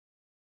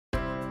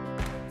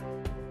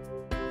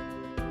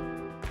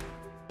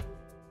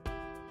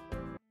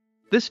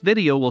This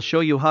video will show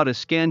you how to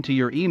scan to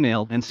your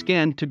email and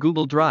scan to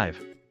Google Drive.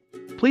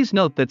 Please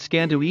note that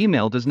Scan to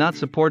Email does not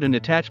support an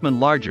attachment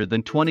larger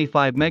than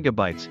 25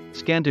 megabytes.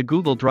 Scan to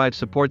Google Drive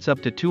supports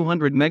up to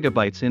 200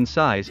 megabytes in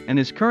size and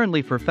is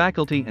currently for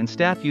faculty and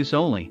staff use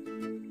only.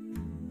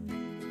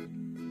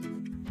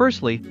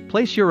 Firstly,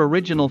 place your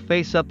original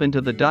face up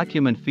into the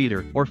document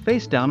feeder or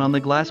face down on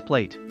the glass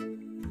plate.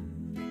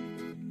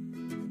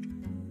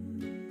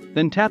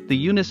 Then tap the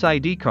Unis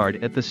ID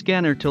card at the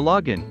scanner to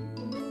log in.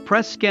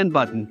 Press Scan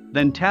button,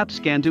 then tap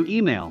Scan to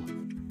Email.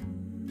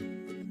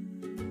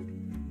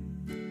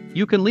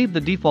 You can leave the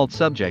default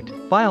subject,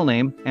 file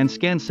name, and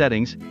scan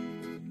settings.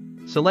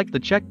 Select the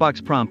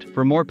checkbox prompt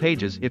for more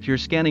pages if you're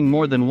scanning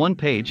more than one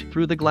page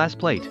through the glass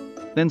plate.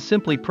 Then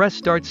simply press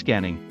Start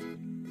Scanning.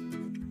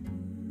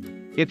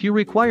 If you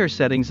require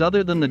settings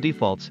other than the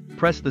defaults,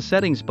 press the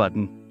Settings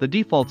button. The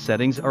default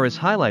settings are as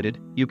highlighted.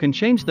 You can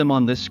change them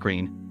on this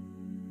screen.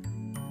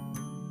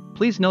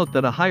 Please note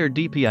that a higher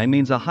DPI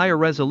means a higher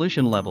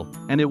resolution level,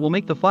 and it will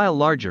make the file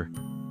larger.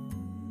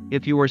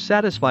 If you are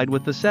satisfied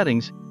with the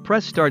settings,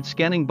 press Start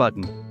Scanning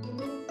button.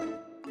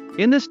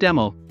 In this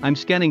demo, I'm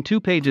scanning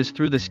 2 pages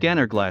through the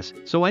scanner glass,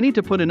 so I need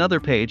to put another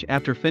page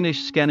after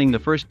finish scanning the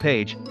first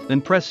page, then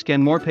press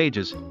Scan More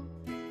Pages.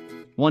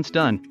 Once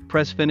done,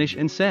 press Finish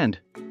and Send.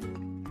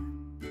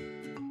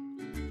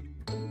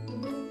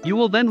 You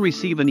will then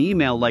receive an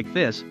email like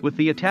this with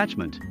the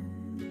attachment.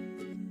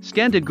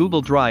 Scan to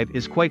Google Drive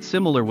is quite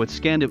similar with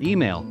Scan to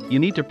Email. You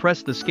need to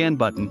press the Scan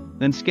button,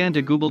 then Scan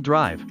to Google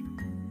Drive.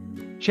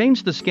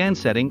 Change the scan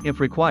setting if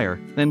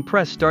required, then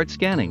press Start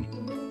Scanning.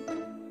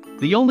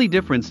 The only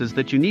difference is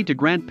that you need to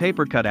grant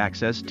PaperCut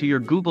access to your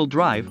Google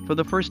Drive for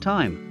the first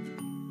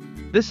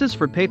time. This is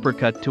for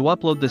PaperCut to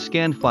upload the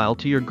scanned file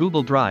to your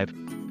Google Drive.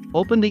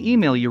 Open the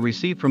email you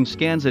receive from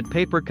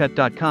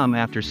scans@papercut.com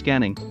after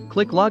scanning,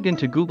 click Login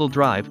to Google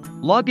Drive,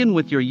 log in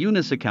with your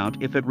Unis account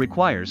if it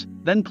requires,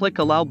 then click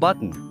Allow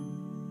button.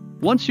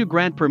 Once you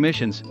grant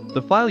permissions,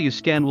 the file you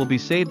scan will be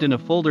saved in a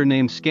folder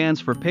named Scans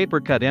for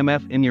PaperCut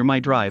MF in your My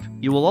Drive.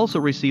 You will also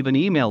receive an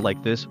email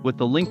like this with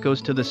the link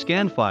goes to the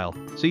scan file,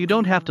 so you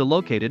don't have to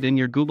locate it in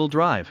your Google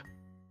Drive.